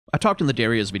I talked in the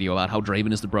Darius video about how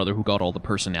Draven is the brother who got all the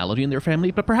personality in their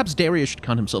family, but perhaps Darius should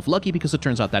count himself lucky because it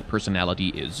turns out that personality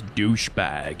is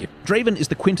douchebag. Draven is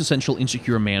the quintessential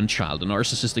insecure man-child, a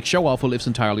narcissistic show-off who lives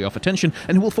entirely off attention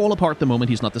and who will fall apart the moment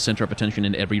he's not the center of attention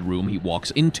in every room he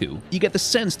walks into. You get the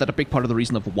sense that a big part of the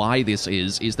reason of why this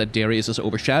is that Darius has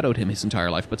overshadowed him his entire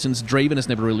life, but since Draven has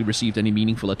never really received any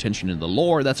meaningful attention in the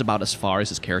lore, that's about as far as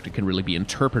his character can really be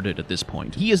interpreted at this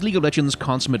point. He is League of Legends'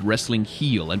 consummate wrestling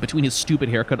heel, and between his stupid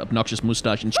haircut, obnoxious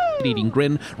mustache, and shit-eating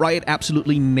grin, Riot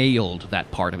absolutely nailed that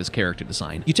part of his character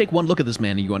design. You take one look at this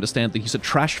man and you understand that he's a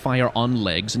trash fire on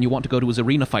legs, and you want to go to his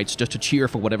arena fights just to cheer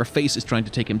for whatever face is trying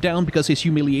to take him down because his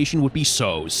humiliation would be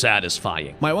so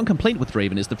satisfying. My one complaint with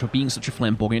Draven is that for being such a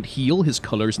flamboyant heel, his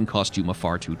colors and costume are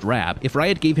far too drab. If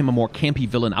Riot gave him a more campy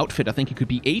villain outfit, I think he could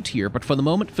be A tier, but for the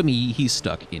moment, for me, he's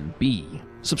stuck in B.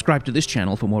 Subscribe to this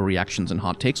channel for more reactions and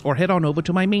hot takes, or head on over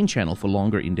to my main channel for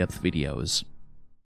longer in-depth videos.